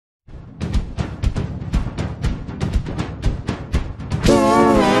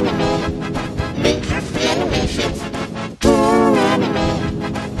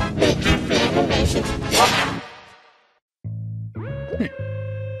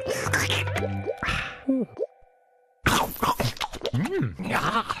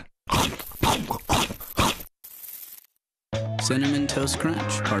Cinnamon Toast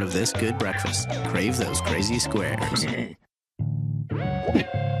Crunch, part of this good breakfast. Crave those crazy squares.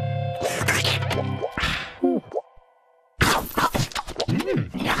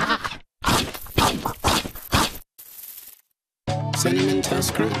 Cinnamon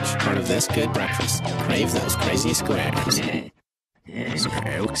Toast Crunch, part of this good breakfast. Crave those crazy squares.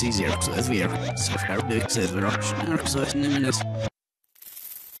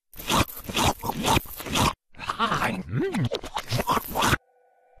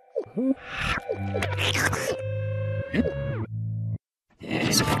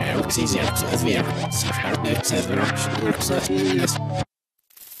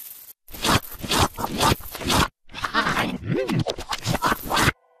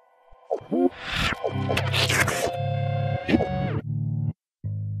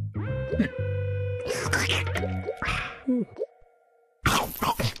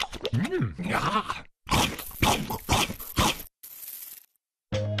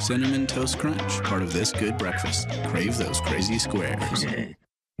 Cinnamon Toast Crunch, part of this good breakfast. Crave those crazy squares.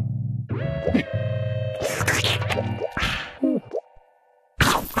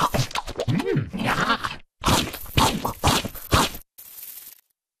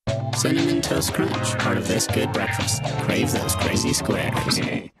 Cinnamon Toast Crunch, part of this good breakfast. Crave those crazy squares.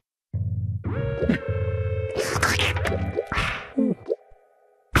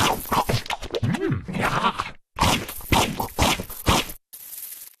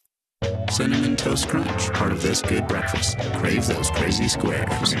 Cinnamon Toast Crunch, part of this good breakfast. Crave those crazy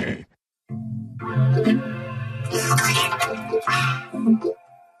squares.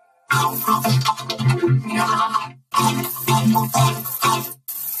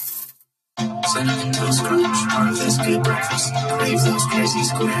 Cinnamon Toast Crunch, part of this good breakfast. Crave those crazy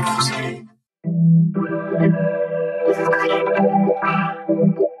squares.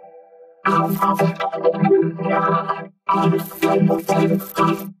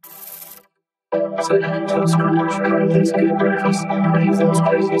 Cinnamon Toast Crunch, part of this good breakfast. Crave those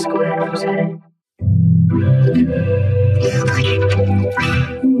crazy squares.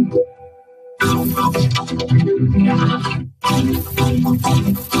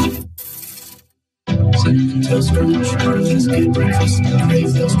 Cinnamon Toast Crunch, part of this good breakfast.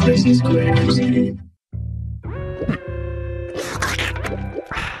 Crave those crazy squares. Cinnamon Toast Crunch, part of this good breakfast. Crave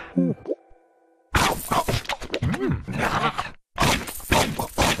those crazy squares.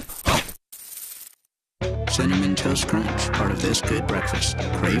 Cinnamon Toast Crunch, part of this good breakfast.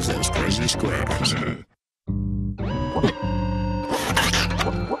 Crave those crazy squares.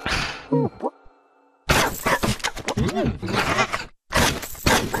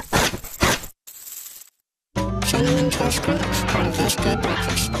 Cinnamon Toast Crunch, part of this good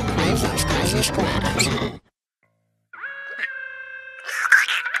breakfast. Crave those crazy squares.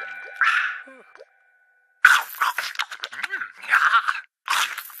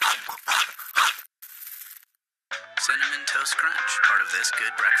 Cinnamon Toast Crunch, part of this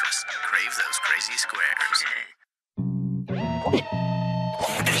good breakfast. Crave those crazy squares.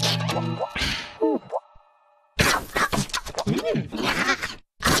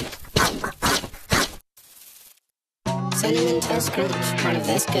 Cinnamon Toast Crunch, part of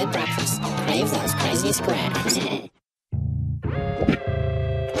this good breakfast. Crave those crazy squares.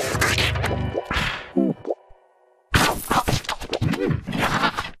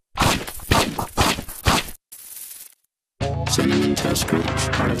 Cinnamon Toast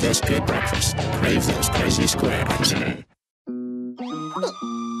Crunch, part of this good breakfast. Crave those crazy squares.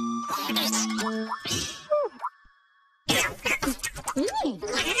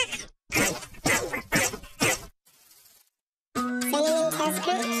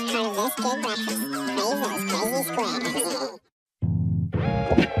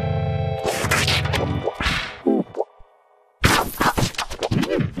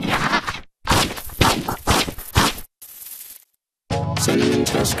 Cinnamon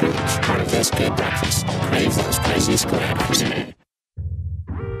Toast Crunch, part of this good breakfast. Crave those crazy squares.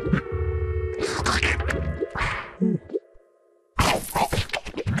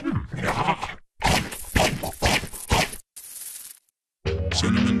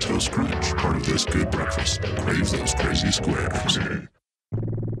 Cinnamon Toast Crunch, part of this good breakfast. Crave those crazy squares.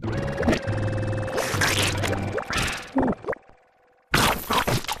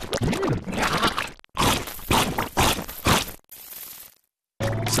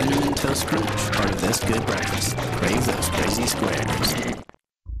 Cinnamon Toast Crunch, part of this good breakfast. Crave those crazy squares.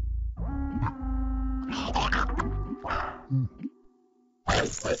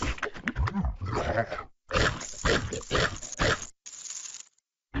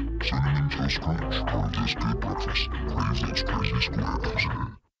 Cinnamon Toast Crunch, part of this good breakfast. Crave those crazy squares.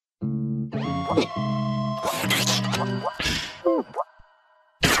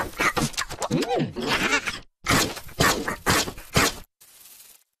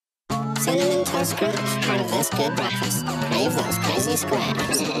 Cinnamon Toast Crunch, part of this good breakfast. Crave those crazy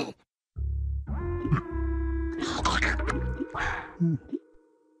squares.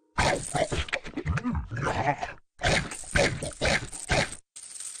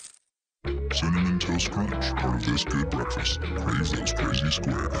 Cinnamon Toast Crunch, part of this good breakfast. Crave those crazy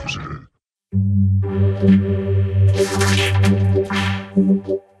squares.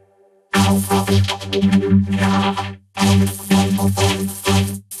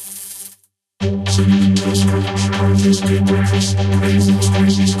 Cinnamon Toast Crunch, part of this good breakfast. Crave those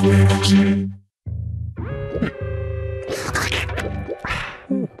crazy squares.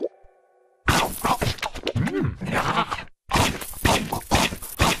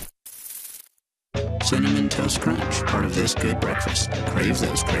 Cinnamon Toast Crunch, part of this good breakfast. Crave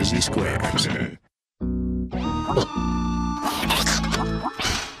those crazy squares.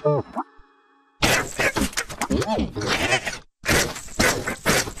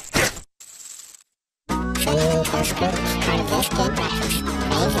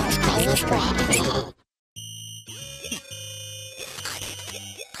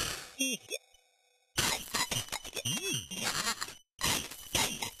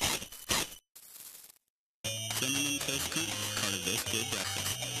 Cinnamon Toast Crunch, part of this good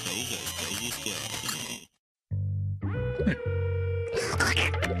breakfast. Crave those crazy squares.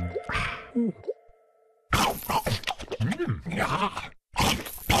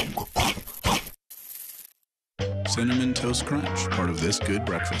 Cinnamon Toast Crunch, part of this good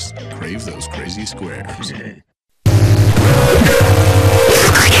breakfast. Crave those crazy squares.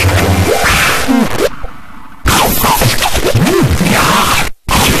 Cinnamon Toast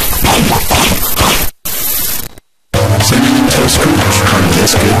Crunch, part of this good breakfast. Crave those crazy squares. Cinnamon Toast Crunch, part of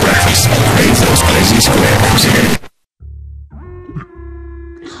this good breakfast. Crave those crazy squares.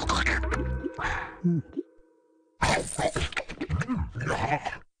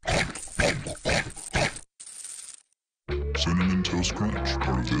 Cinnamon Toast Crunch,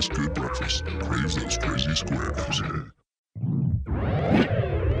 part of this good breakfast. Crave those crazy squares.